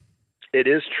 It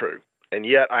is true, and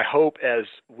yet I hope as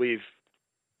we've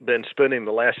been spending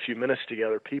the last few minutes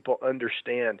together, people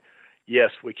understand.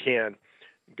 Yes, we can.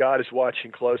 God is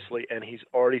watching closely, and He's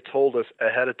already told us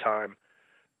ahead of time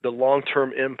the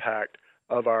long-term impact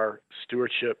of our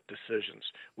stewardship decisions.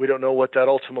 We don't know what that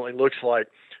ultimately looks like,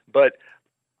 but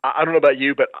I don't know about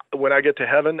you, but when I get to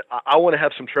heaven, I want to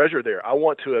have some treasure there. I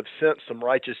want to have sent some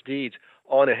righteous deeds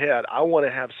on ahead. I want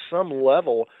to have some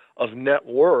level of net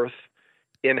worth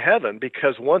in heaven,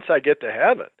 because once I get to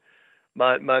heaven,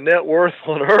 my net worth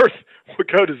on earth will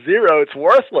go to zero. It's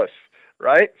worthless,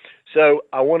 right? So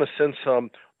I want to send some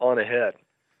on ahead.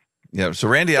 Yeah. So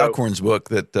Randy Alcorn's book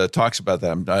that talks about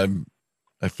that.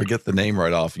 I forget the name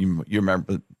right off. You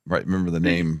remember the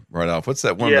name right off. What's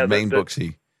that one of the main books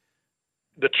he?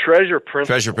 The Treasure Principle.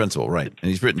 Treasure Principle, right? And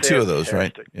he's written 2 of those,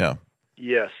 right? Yeah.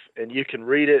 Yes, and you can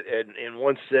read it in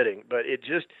one sitting. But it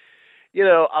just,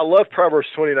 I love Proverbs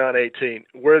 29:18,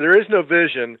 where there is no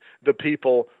vision, the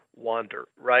people wander,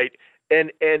 right?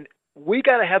 And we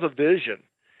got to have a vision.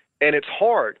 And it's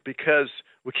hard because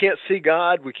we can't see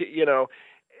God. We can't,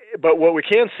 but what we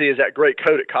can see is that great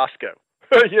coat at Costco,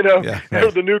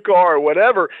 or the new car or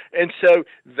whatever. And so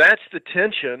that's the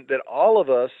tension that all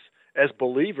of us as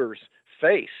believers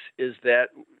face, is that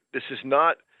this is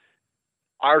not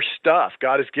our stuff.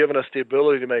 God has given us the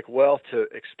ability to make wealth, to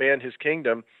expand His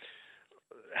kingdom.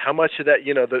 How much of that,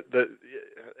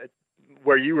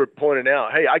 where you were pointing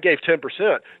out, hey, I gave 10%,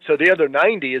 so the other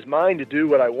 90 is mine to do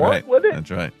what I want with it?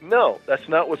 That's right. No, that's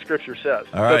not what Scripture says.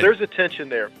 All right. So there's a tension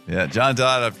there. Yeah, John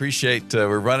Dodd, I appreciate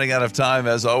we're running out of time.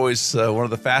 As always, one of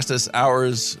the fastest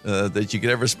hours that you could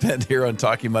ever spend here on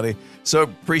Talking Money. So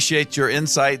appreciate your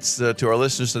insights to our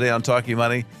listeners today on Talking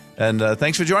Money, and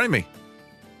thanks for joining me.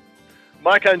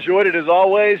 Mike, I enjoyed it as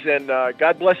always, and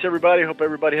God bless everybody. Hope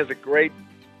everybody has a great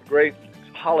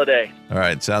holiday. All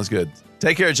right, sounds good.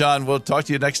 Take care, John. We'll talk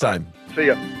to you next time. See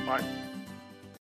ya. Bye.